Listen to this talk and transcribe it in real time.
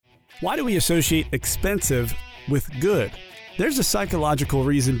Why do we associate expensive with good? There's a psychological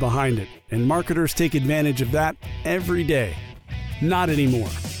reason behind it, and marketers take advantage of that every day. Not anymore.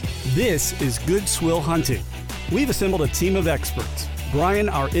 This is Good Swill Hunting. We've assembled a team of experts. Brian,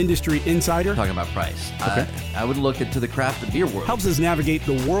 our industry insider, Talking about price. Okay. I would look into the craft beer world. helps us navigate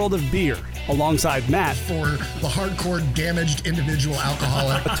the world of beer, alongside Matt, For the hardcore damaged individual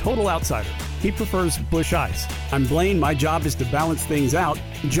alcoholic. a total outsider. He prefers Busch Ice. I'm Blaine. My job is to balance things out.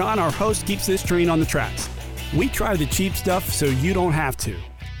 John, our host, keeps this train on the tracks. We try the cheap stuff so you don't have to.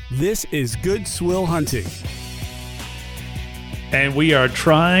 This is Good Swill Hunting. And we are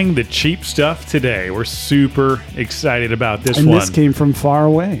trying the cheap stuff today. We're super excited about this And one. this came from far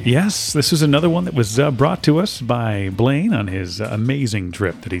away. Yes, this is another one that was brought to us by Blaine on his amazing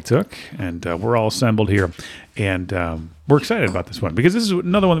trip that he took. And we're all assembled here. And we're excited about this one because this is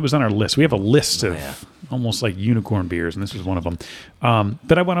another one that was on our list. We have a list of almost like unicorn beers, and this is one of them.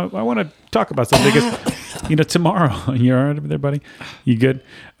 But I want to talk about something because, tomorrow, you all right there, buddy? You good?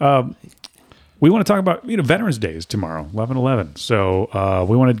 We want to talk about, Veterans Day is tomorrow, 11/11. So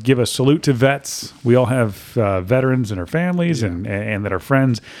we want to give a salute to vets. We all have veterans in our families and that are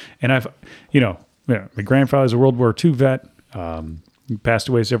friends. And my grandfather's a World War II vet. He passed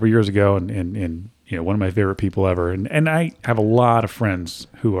away several years ago, and one of my favorite people ever. And I have a lot of friends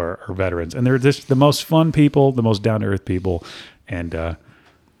who are veterans, and they're just the most fun people, the most down to earth people, and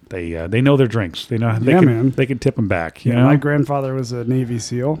they know their drinks. They know they can tip them back. You know? My grandfather was a Navy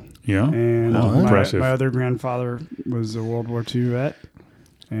SEAL. Yeah, And impressive. my other grandfather was a World War II vet.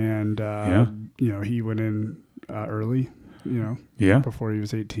 And, he went in early, before he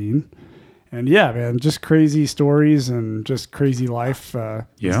was 18. And yeah, man, just crazy stories and just crazy life.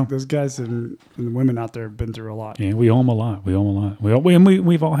 Those guys and the women out there have been through a lot. Yeah, we owe them a lot.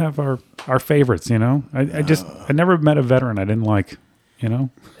 We've all have our favorites. I never met a veteran I didn't like. And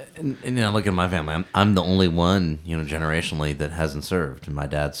look at my family. I'm the only one, generationally that hasn't served. My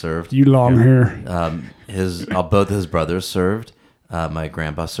dad served. You long hair. Both his brothers served. My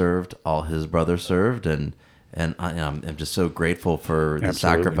grandpa served. All his brothers served, and I'm just so grateful for the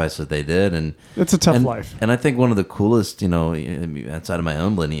sacrifice that they did. And It's a tough life. And I think one of the coolest, outside of my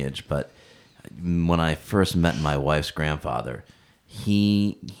own lineage, but when I first met my wife's grandfather,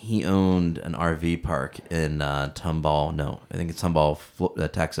 he owned an RV park in Tomball,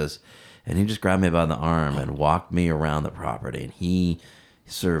 Texas, and he just grabbed me by the arm and walked me around the property. And he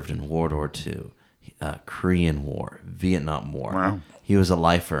served in World War II, Korean War, Vietnam War. Wow. He was a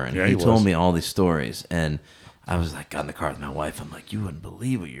lifer, and he was. told me all these stories. And I was like, got in the car with my wife. I'm like, you wouldn't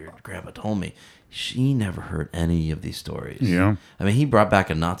believe what your grandpa told me. She never heard any of these stories. Yeah. I mean, he brought back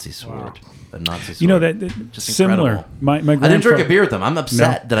a Nazi sword. A Nazi sword. That Just similar. incredible. My I didn't drink grandfather- a beer with him. I'm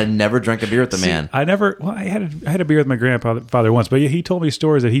upset that I never drank a beer with the man. I never. Well, I had a beer with my grandfather once, but he told me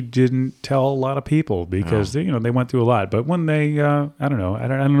stories that he didn't tell a lot of people because they went through a lot. But when they, I don't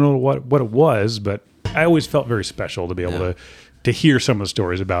know what it was, but I always felt very special to be able to hear some of the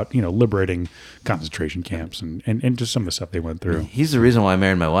stories about liberating concentration camps and just some of the stuff they went through. He's the reason why I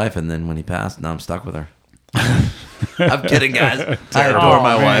married my wife, and then when he passed, now I'm stuck with her. I'm kidding, guys. I adore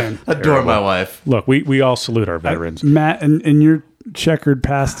my wife. Adore my wife. Look, we all salute our veterans. Matt, in your checkered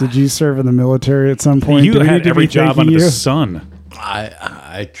past, did you serve in the military at some point? You Do we had need to every be job thanking under you? the sun.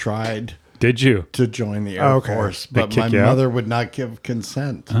 I tried Did you? to join the Air Force, They but kick my you out? mother would not give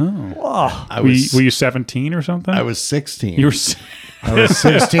consent. Oh, I were was you 17 or something? I was 16. You were. I was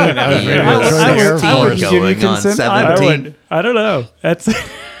 16. I was ready to I was join the Air 16 Force. give you going on consent. 17. I don't know. That's.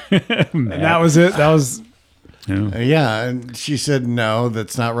 And that was it. That was Yeah, and she said, no,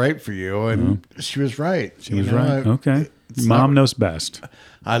 that's not right for you. And she was right. She was right. Okay. Mom knows best.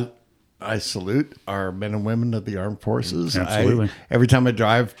 I salute our men and women of the armed forces. Absolutely. Every time I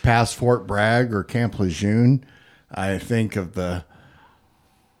drive past Fort Bragg or Camp Lejeune, I think of the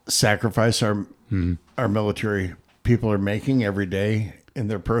sacrifice our military people are making every day in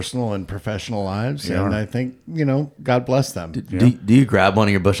their personal and professional lives. They and are. I think, God bless them. Do you grab one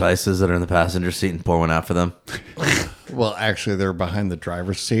of your Busch Ices that are in the passenger seat and pour one out for them? Well, actually, they're behind the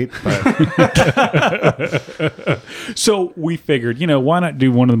driver's seat, but So we figured, why not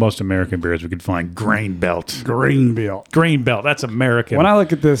do one of the most American beers we could find? Grain Belt. green belt. Grain Belt. That's American. When I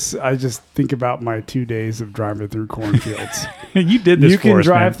look at this, I just think about my 2 days of driving through cornfields. you did this You for can us,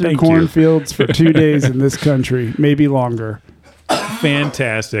 drive man. through Thank you. cornfields for 2 days in this country, maybe longer.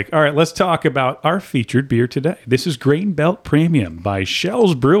 Fantastic. All right, let's talk about our featured beer today. This is Grain Belt Premium by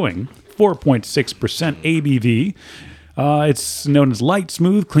Shell's Brewing, 4.6% ABV. It's known as light,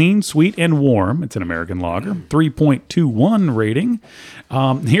 smooth, clean, sweet, and warm. It's an American lager. 3.21 rating.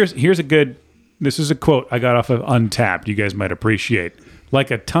 Here's a good. This is a quote I got off of Untapped. You guys might appreciate. like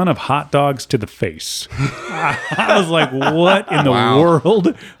a ton of hot dogs to the face. I was like, what in the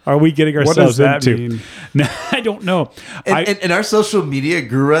world are we getting ourselves into? Mean? No, I don't know. And our social media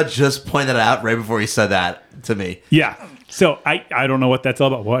guru just pointed out right before he said that to me. Yeah. So I don't know what that's all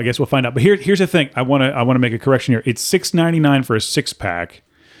about. Well, I guess we'll find out. But here's the thing. I want to make a correction here. It's $6.99 for a 6-pack,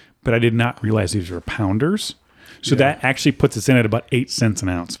 but I did not realize these were pounders. So that actually puts us in at about 8 cents an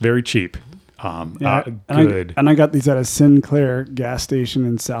ounce. Very cheap. Good. And I got these at a Sinclair gas station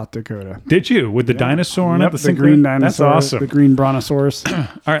in South Dakota. Did you? With the dinosaur on it? The green dinosaur. That's awesome. The green brontosaurus. All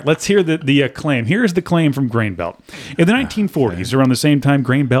right, let's hear the claim. Here's the claim from Grain Belt. In the 1940s, around the same time,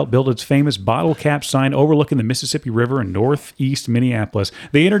 Grain Belt built its famous bottle cap sign overlooking the Mississippi River in northeast Minneapolis.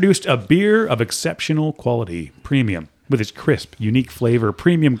 They introduced a beer of exceptional quality, premium. With its crisp, unique flavor,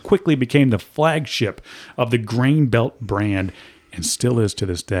 Premium quickly became the flagship of the Grain Belt brand and still is to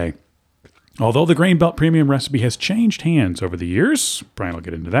this day. Although the Grain Belt Premium recipe has changed hands over the years, Brian will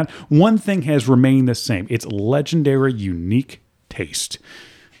get into that, one thing has remained the same. Its legendary, unique taste.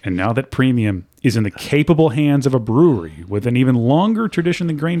 And now that Premium is in the capable hands of a brewery with an even longer tradition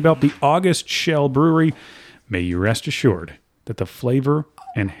than Grain Belt, the August Shell Brewery, may you rest assured that the flavor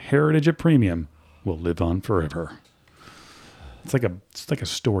and heritage of Premium will live on forever. It's like a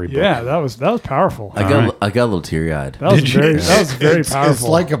storybook. Yeah, that was powerful. I got a little teary eyed. That was very powerful. It's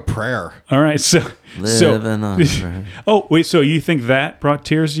like a prayer. All right, so oh wait, so you think that brought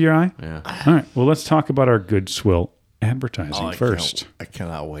tears to your eye? Yeah. All right, well let's talk about our good swill advertising first. I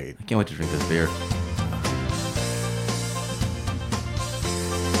cannot wait. I can't wait to drink this beer.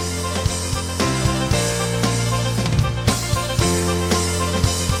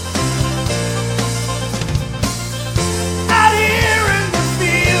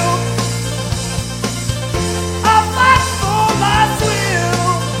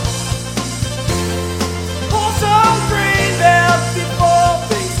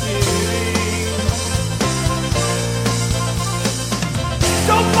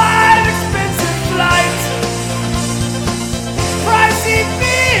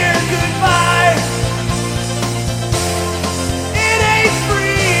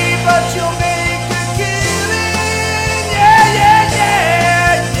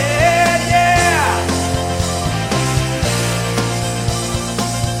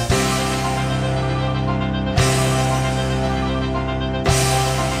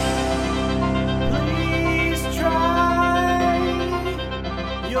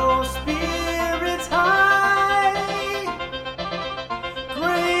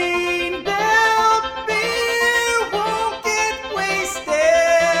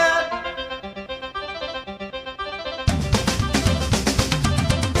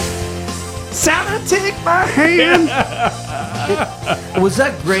 Santa, take my hand. Was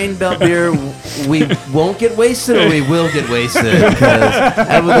that Grain Belt beer? We won't get wasted, or we will get wasted? Because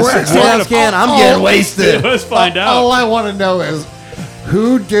with a 16-ounce can, I'm getting wasted. Let's find out. All I want to know is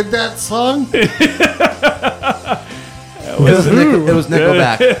who did that song? It was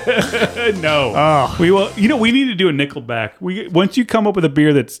Nickelback. No. Oh. We will. You know, we need to do a Nickelback. Once you come up with a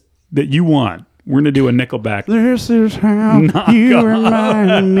beer that you want, we're going to do a Nickelback. This is how you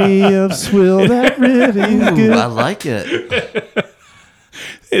remind me of swill that really is good. I like it.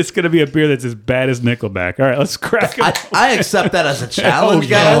 It's going to be a beer that's as bad as Nickelback. All right, let's crack it. I accept that as a challenge,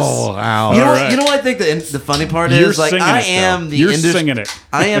 guys. Oh, wow. You know what I think the funny part is? Like, I am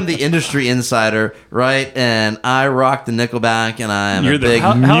the industry insider, right? And I rock the Nickelback, and I am a big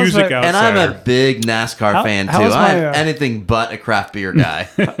music outsider. And I'm a big NASCAR fan too. I'm anything but a craft beer guy.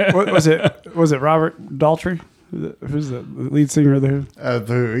 Was it Robert Daltrey? Who's the lead singer of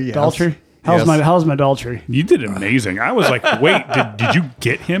the yes. Daltrey? How's my Daltrey? You did amazing. I was like, wait, did you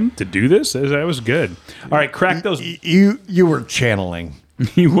get him to do this? That was good. All right, crack those. You were channeling.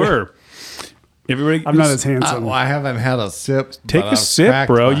 You were. Everybody, I'm not as handsome. I haven't had a sip. Take a sip,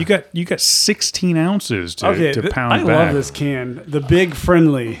 bro. You got 16 ounces to pound back. I love this can. The Big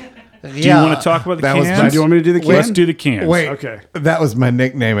Friendly. Do you want to talk about the cans? Do you want me to do the cans? Let's do the cans. Wait, okay. That was my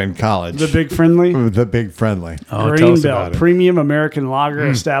nickname in college. The Big Friendly? The Big Friendly. Oh, Grain Belt, premium American lager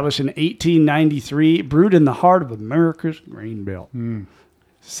established in 1893, brewed in the heart of America's Grain Belt.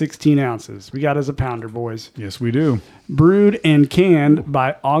 16 ounces. We got as a pounder, boys. Yes, we do. Brewed and canned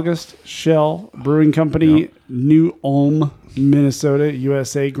by August Shell Brewing Company, New Ulm, Minnesota,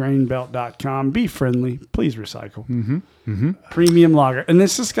 USA, grainbelt.com. Be friendly. Please recycle. Premium lager. And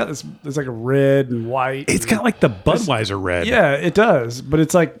it's just got this, it's like a red and white. It's got like the Budweiser red. Yeah, it does. But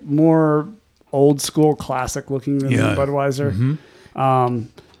it's like more old school classic looking than the Budweiser. And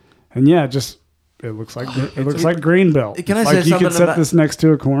yeah, just it looks like Grain Belt. Can I say something? You could set this next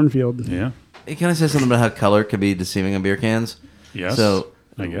to a cornfield. Yeah. Can I say something about how color can be deceiving on beer cans? Yes. So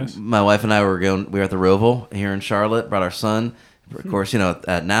I guess my wife and I we were at the Roval here in Charlotte. Brought our son. Of course, at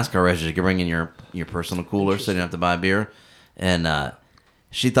NASCAR races you can bring in your personal cooler, so you don't have to buy beer. And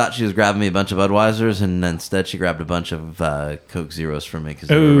she thought she was grabbing me a bunch of Budweisers, and instead she grabbed a bunch of Coke Zeros for me because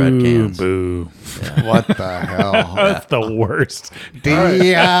they were red cans. Boo! Yeah. What the hell? That's the worst.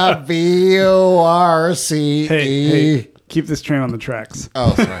 DIVORCE. Hey, keep this train on the tracks.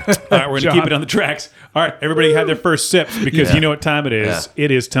 Oh, sorry. All right, we're going to keep it on the tracks. All right, everybody had their first sips because you know what time it is. Yeah.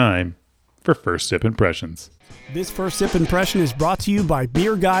 It is time for First Sip Impressions. This First Sip Impression is brought to you by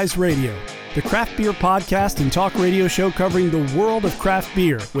Beer Guys Radio, the craft beer podcast and talk radio show covering the world of craft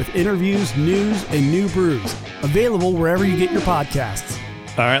beer with interviews, news, and new brews. Available wherever you get your podcasts.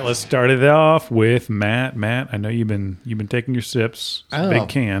 All right, let's start it off with Matt. Matt, I know you've been taking your sips. It's a big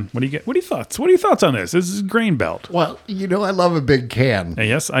can. What do you get? What are your thoughts? What are your thoughts on this? This is Grain Belt. Well, I love a big can.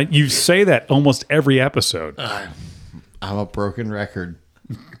 Yes, you say that almost every episode. I'm a broken record,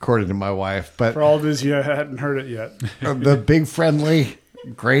 according to my wife. But For all this, you hadn't heard it yet. the big friendly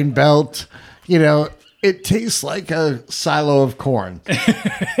Grain Belt, it tastes like a silo of corn.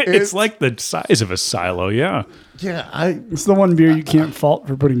 It's like the size of a silo, yeah. Yeah, It's the one beer you can't fault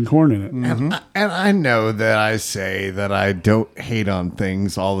for putting corn in it. and I know that I say that I don't hate on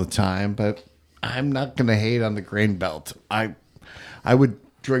things all the time, but I'm not going to hate on the Grain Belt. I would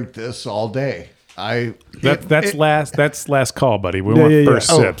drink this all day. That's last call, buddy. We want first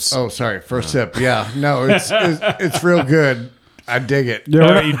sips. Oh, sorry, first sip. Yeah, no, it's real good. I dig it.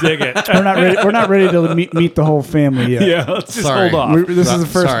 Yeah, You dig it. we're not ready to meet the whole family yet. Yeah, let's just Sorry. hold off. This is the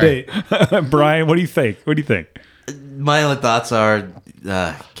first Sorry. date. Brian, what do you think? My only thoughts are,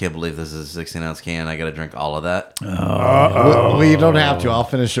 can't believe this is a 16-ounce can. I got to drink all of that. Well, you don't have to. I'll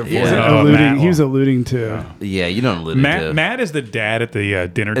finish it for Yeah. you. Matt He was alluding to. Yeah, you don't allude to. Matt is the dad at the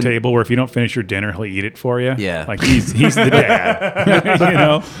dinner table where if you don't finish your dinner, he'll eat it for you. Yeah. Like he's the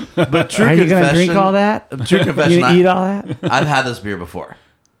dad. But true Are you confession, going to drink all that? True You confession, going to eat all that? I've had this beer before.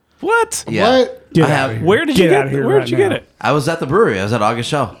 What? Yeah. What? Get I out have- of here. Where did you Get get out of here Where right did you now. get it? I was at the brewery. I was at August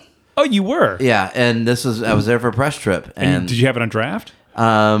Show. Oh, you were. Yeah, and I was there for a press trip. And Did you have it on draft?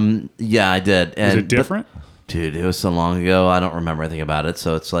 yeah, I did. And, Is it different? Dude, it was so long ago. I don't remember anything about it.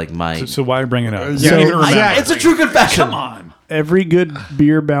 So it's like my. So why bring it up? You So- don't even remember. Zach, It's a true confession. Come on. Every good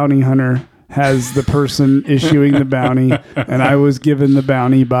beer bounty hunter has the person issuing the bounty, and I was given the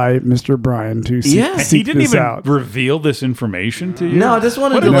bounty by Mr. Brian to seek, Yeah. seek He didn't this even out. reveal this information to you. No, I just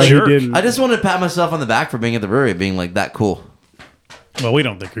wanted What to a like. jerk. He didn't. I just wanted to pat myself on the back for being at the brewery, being like that cool. Well, we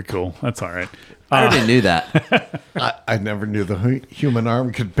don't think you're cool. That's all right. I already knew that. I never knew the human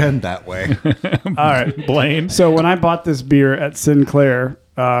arm could bend that way. All right. Blaine. So when I bought this beer at Sinclair,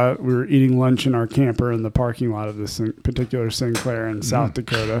 we were eating lunch in our camper in the parking lot of this particular Sinclair in South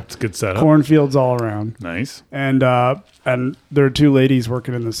Dakota. It's a good setup. Cornfields all around. Nice. And there are two ladies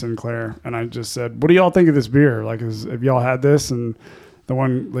working in the Sinclair, and I just said, "What do y'all think of this beer? Like, have y'all had this?" And the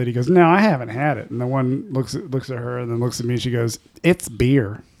one lady goes, "No, I haven't had it." And the one looks at her and then looks at me. She goes, "It's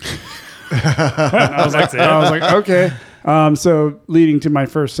beer." I was like, I was like, "Okay." So leading to my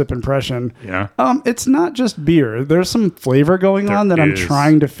first sip impression, yeah. it's not just beer. There's some flavor going on that I'm is.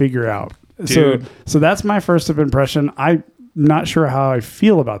 trying to figure out. Dude. So that's my first sip impression. I'm not sure how I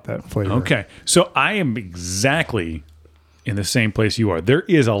feel about that flavor. Okay. So I am exactly in the same place you are. There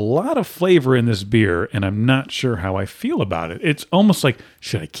is a lot of flavor in this beer, and I'm not sure how I feel about it. It's almost like,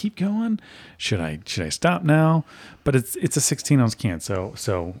 should I keep going? Should I stop now? But it's a 16-ounce can,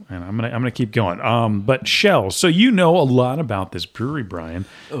 so and I'm gonna keep going. But Shells, so you know a lot about this brewery, Brian.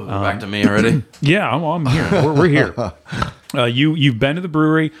 Oh, back to me already. Yeah, I'm here. We're here. You've been to the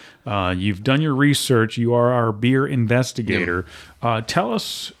brewery. You've done your research. You are our beer investigator. Tell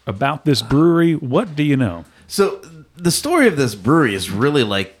us about this brewery. What do you know? So the story of this brewery is really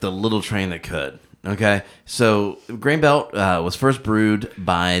like the little train that could. Okay, so Grain Belt was first brewed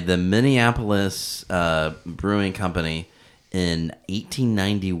by the Minneapolis Brewing Company in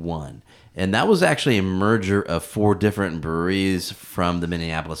 1891, and that was actually a merger of 4 different breweries from the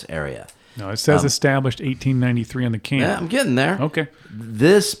Minneapolis area. No, it says established 1893 on the can. Yeah, I'm getting there. Okay.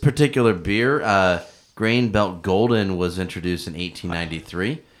 This particular beer, Grain Belt Golden, was introduced in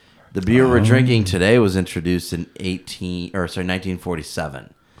 1893. The beer we're drinking today was introduced in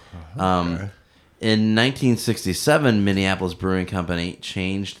 1947. In 1967, Minneapolis Brewing Company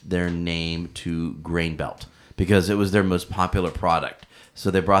changed their name to Grain Belt because it was their most popular product.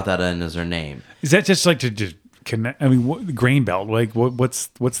 So they brought that in as their name. Is that just like to just Grain Belt. Like, what's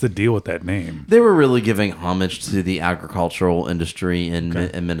the deal with that name? They were really giving homage to the agricultural industry in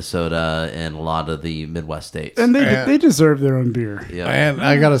Minnesota and a lot of the Midwest states. And they deserve their own beer. Yeah. And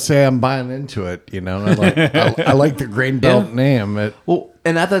I gotta say, I'm buying into it. You know, I like the Grain Belt name.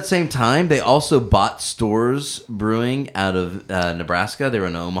 And at that same time, they also bought Stores Brewing out of Nebraska. They were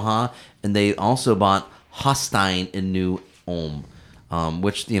in Omaha, and they also bought Hostein in New Ulm.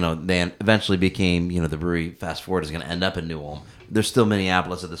 Which, they eventually became, the brewery, fast forward, is going to end up in New Ulm. There's still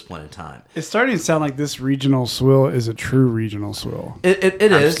Minneapolis at this point in time. It's starting to sound like this regional swill is a true regional swill. It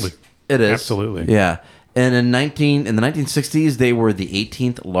is. It is. Absolutely. Yeah. And in the 1960s, they were the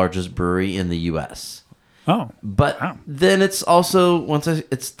 18th largest brewery in the U.S. Oh. But then it's also,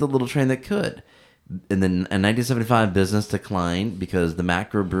 it's the little train that could. And then in 1975, business declined because the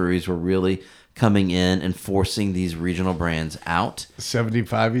macro breweries were really coming in and forcing these regional brands out.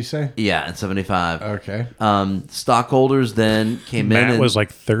 75, you say? Yeah, in 75. Okay. Stockholders then came Matt in. Matt was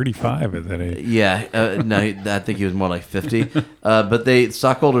like 35 at that age. Yeah. No, I think he was more like 50. But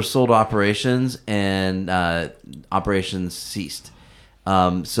stockholders sold operations and operations ceased.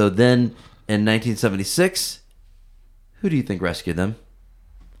 So then in 1976, who do you think rescued them?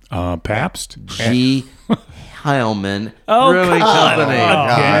 Pabst? G. Heilman Brewing Company.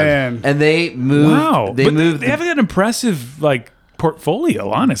 Man. And they moved. Wow. They have an impressive portfolio,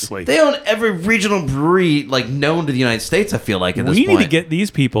 honestly. They own every regional brewery known to the United States, I feel like, at this point. We need to get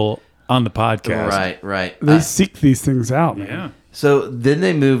these people on the podcast. Right. They seek these things out, man. Yeah. So then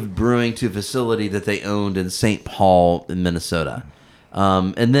they moved brewing to a facility that they owned in St. Paul in Minnesota.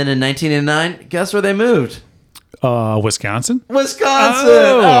 And then in 1989, guess where they moved? Wisconsin?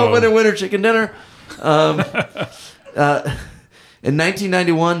 Wisconsin! Winter chicken dinner. In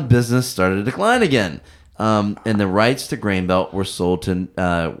 1991, business started to decline again, and the rights to Grain Belt were sold to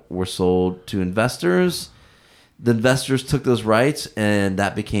investors. The investors took those rights, and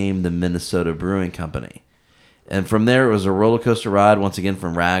that became the Minnesota Brewing Company. And from there, it was a roller coaster ride. Once again,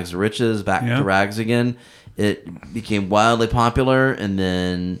 from rags to riches, back to rags again. It became wildly popular, and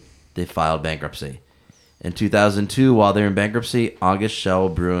then they filed bankruptcy. In 2002, while they were in bankruptcy, August Shell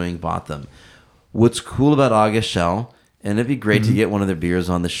Brewing bought them. What's cool about August Shell, and it'd be great to get one of their beers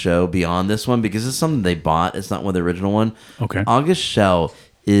on the show beyond this one because it's something they bought. It's not one of the original one. Okay. August Shell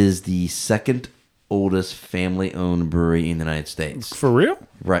is the second oldest family-owned brewery in the United States. For real?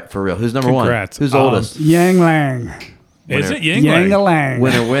 Right, for real. Who's number Congrats. one? Who's oldest? Yang Lang. Is it Yang Yingling?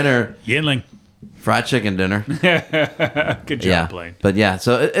 Lang. Winner. Yingling. Fried chicken dinner. Good job, Blaine. But yeah,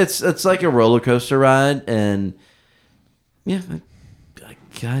 so it's like a roller coaster ride, and yeah,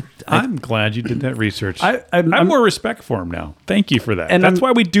 God, I'm glad you did that research. I I'm have more respect for him now. Thank you for that. And that's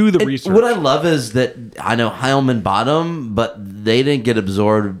why we do the research. What I love is that I know Heilman bought them, but they didn't get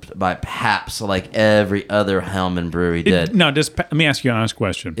absorbed by Pabst like every other Heilman brewery did. Let me ask you an honest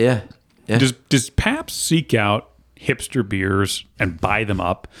question. Yeah. Does Pabst seek out hipster beers and buy them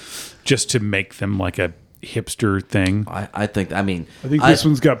up just to make them like a hipster thing? I think this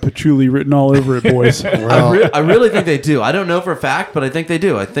one's got patchouli written all over it, boys. I really think they do. I don't know for a fact, but I think they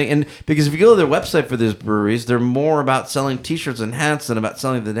do. And because if you go to their website for these breweries, they're more about selling T-shirts and hats than about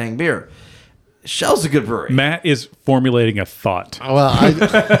selling the dang beer. Shell's a good brewery. Matt is formulating a thought. Well, I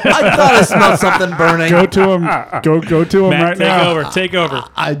thought I smelled something burning. Go to him. Go to him Matt, right now. Take over.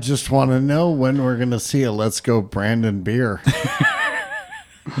 I just want to know when we're going to see a Let's Go Brandon beer.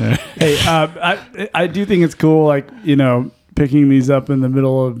 Hey, I do think it's cool, picking these up in the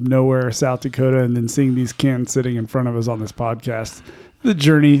middle of nowhere, South Dakota, and then seeing these cans sitting in front of us on this podcast. The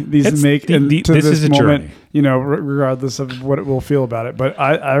journey these make to this is a moment, journey. Regardless of what it will feel about it. But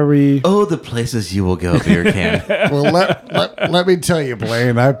Oh, the places you will go, beer can. Well, let me tell you,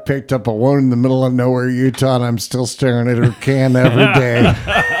 Blaine, I picked up a one in the middle of nowhere, Utah, and I'm still staring at her can every day.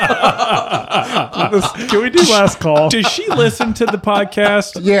 Can we do last call? Does she listen to the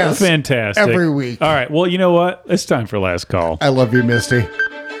podcast? Yes. Fantastic. Every week. All right. Well, you know what? It's time for last call. I love you, Misty.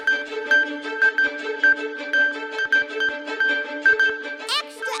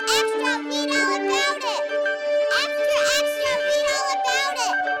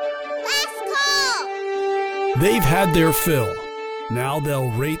 They've had their fill. Now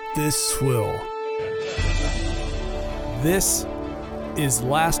they'll rate this swill. This is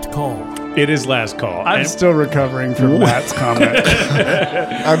last call. It is last call. I'm still recovering from Matt's comment.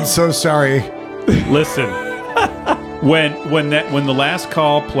 I'm so sorry. Listen, when the last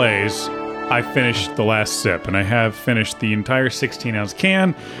call plays, I finish the last sip, and I have finished the entire 16-ounce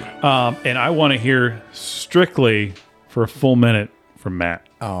can, and I want to hear strictly for a full minute from Matt.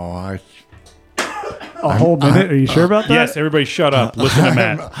 Oh, A whole minute? Are you sure about that? Yes, everybody shut up. Listen to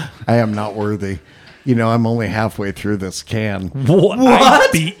Matt. I am not worthy. I'm only halfway through this can. What? I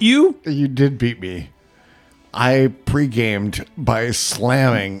beat you? You did beat me. I pre-gamed by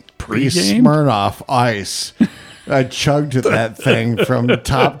slamming Pre-gamed? Smirnoff Ice. I chugged that thing from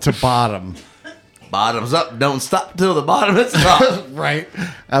top to bottom. Bottoms up. Don't stop till the bottom is up. Right.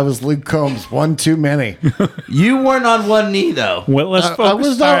 I was Luke Combs, one too many. You weren't on one knee, though. Well, let's focus. I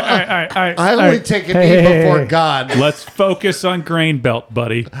was not. All right. I only take a knee before God. Let's focus on grain belt,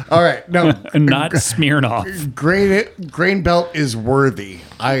 buddy, All right. No. and not Smirnoff. Grain belt is worthy.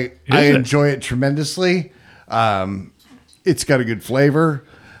 I it? enjoy it tremendously. It's got a good flavor.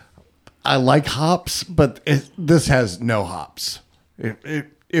 I like hops, but this has no hops.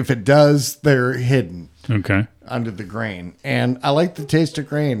 If it does, they're hidden Okay. under the grain, and I like the taste of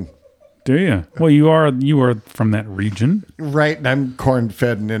grain. Do you? Well, you are from that region, Right, and I'm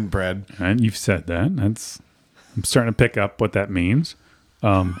corn-fed and inbred. and you've said that. I'm starting to pick up what that means.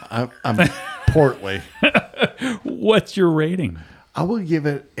 I'm portly. What's your rating? I will give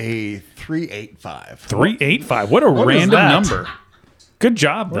it a 3.85. 385. What a is random that? number. Good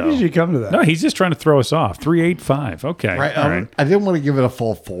job, Where though. did you come to that? No, he's just trying to throw us off. 385. Okay. Right, All right. I didn't want to give it a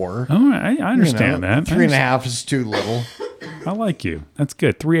full 4. All right. I understand that. 3.5 is too little. I like you. That's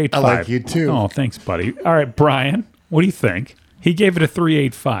good. 385. I like you, too. Oh, thanks, buddy. All right, Brian, what do you think? He gave it a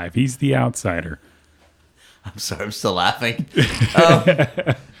 385. He's the outsider. I'm sorry. I'm still laughing.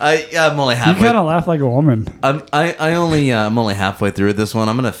 I'm only You halfway. kind of laugh like a woman. I'm only halfway through this one.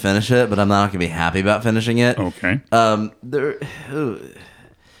 I'm gonna finish it, but I'm not gonna be happy about finishing it. Okay.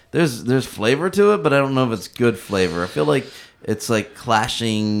 There's flavor to it, but I don't know if it's good flavor. I feel like it's like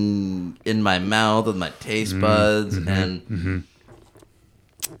clashing in my mouth with my taste buds, and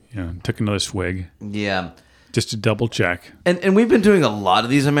Yeah. Took another swig yeah. just to double check. And we've been doing a lot of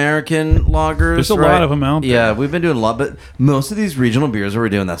these American lagers. There's a right? lot of them out there. Yeah, we've been doing a lot, but most of these regional beers that we're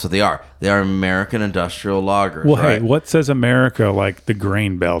doing, that's what they are. They are American industrial lagers. Well, right? hey, what says America like the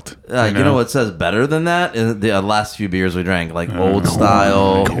grain belt? You know what says better than that? In the last few beers we drank, like Old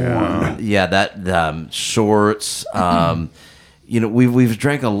Style, that Shorts. We've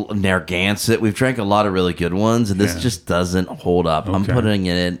drank a Narragansett. We've drank a lot of really good ones, and this just doesn't hold up. I'm Okay. putting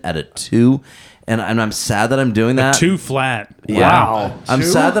it in at a 2, and I'm sad that I'm doing that. 2 flat. Yeah. Wow. I'm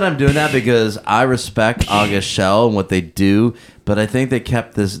sad that I'm doing that because I respect August Shell and what they do, but I think they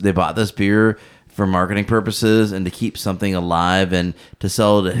bought this beer for marketing purposes and to keep something alive and to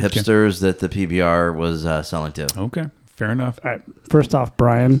sell to hipsters that the PBR was selling to. Okay. Fair enough. All right. First off,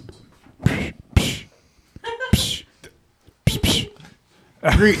 Brian.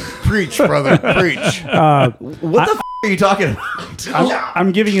 Preach, brother, preach. What the are you talking about?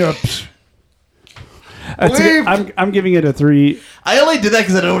 I'm giving you a. I'm giving it a 3. I only did that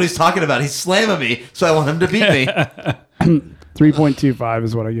because I know what he's talking about. He's slamming me, so I want him to beat me. 3.25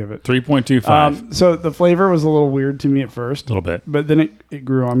 is what I give it. 3.25. So the flavor was a little weird to me at first, a little bit. but then it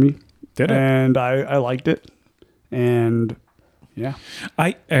grew on me. Did it? And I liked it. And yeah,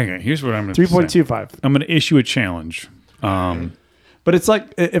 Okay, here's what I'm going to 3.25. I'm going to issue a challenge. But it's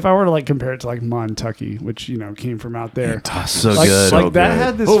like if I were to like compare it to like Montucky, which came from out there. So Like, good. like that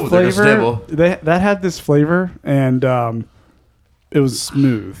had this Oh, there's flavor. stable. That had this flavor, and it was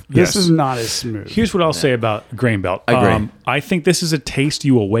smooth. This Yes. is not as smooth. Here's what I'll say about grain belt. I agree. I think this is a taste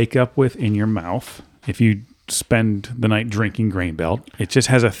you will wake up with in your mouth if you spend the night drinking grain belt. It just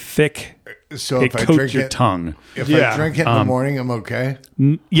has a thick. So It if I coats drink your it, tongue. if Yeah. I drink it in the morning, I'm okay.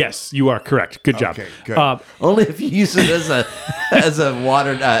 Yes, you are correct. Good job. Okay, good. Only if you use it as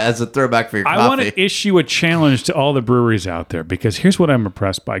a throwback for your coffee. I want to issue a challenge to all the breweries out there because here's what I'm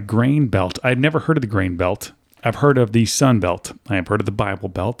impressed by. Grain belt. I've never heard of the grain belt. I've heard of the Sun Belt. I have heard of the Bible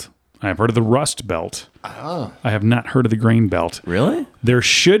Belt. I have heard of the Rust Belt. I have not heard of the grain belt. Really? There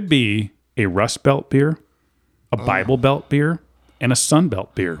should be a Rust Belt beer, a Bible Belt beer, and a Sun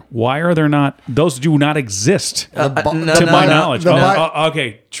Belt beer. Why are there not? Those do not exist to my knowledge.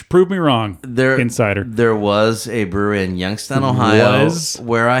 Okay, prove me wrong, insider. There was a brewery in Youngstown, Ohio,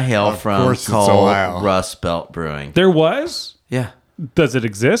 where I hail from, course it's called Ohio. Rust Belt Brewing. There was? Yeah. Does it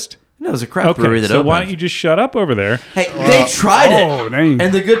exist? No, it was a craft brewery that so opened. why don't you just shut up over there? Hey, they tried oh, it. dang.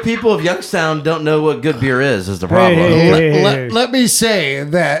 And the good people of Youngstown don't know what good beer is the problem. Hey. Let me say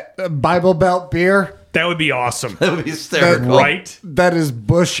that Bible Belt beer, That would be awesome. That would be hysterical. Right? that is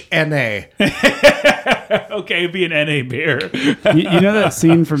Bush NA. Okay, it'd be an NA beer. You know that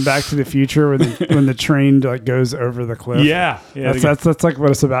scene from Back to the Future when the train like goes over the cliff? Yeah. That's like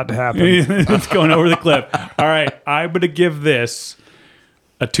what's about to happen. It's going over the cliff. All right, I'm going to give this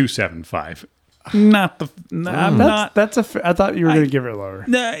a 2.75. Not the. I'm not. That's I thought you were going to give it lower.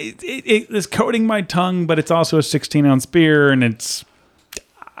 No, it's coating my tongue, but it's also a 16-ounce beer, and it's.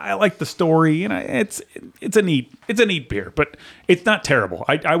 I like the story, and it's a neat beer, but it's not terrible.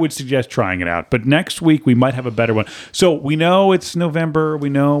 I would suggest trying it out. But next week we might have a better one. So we know it's November. We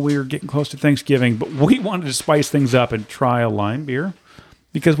know we're getting close to Thanksgiving, but we wanted to spice things up and try a lime beer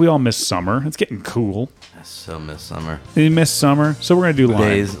because we all miss summer. It's getting cool. I so miss summer. You miss summer, so we're gonna do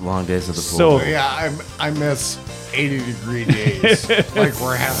lime. Long days of the pool. So yeah, I miss 80-degree days like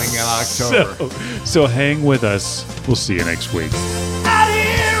we're having in October. So hang with us. We'll see you next week.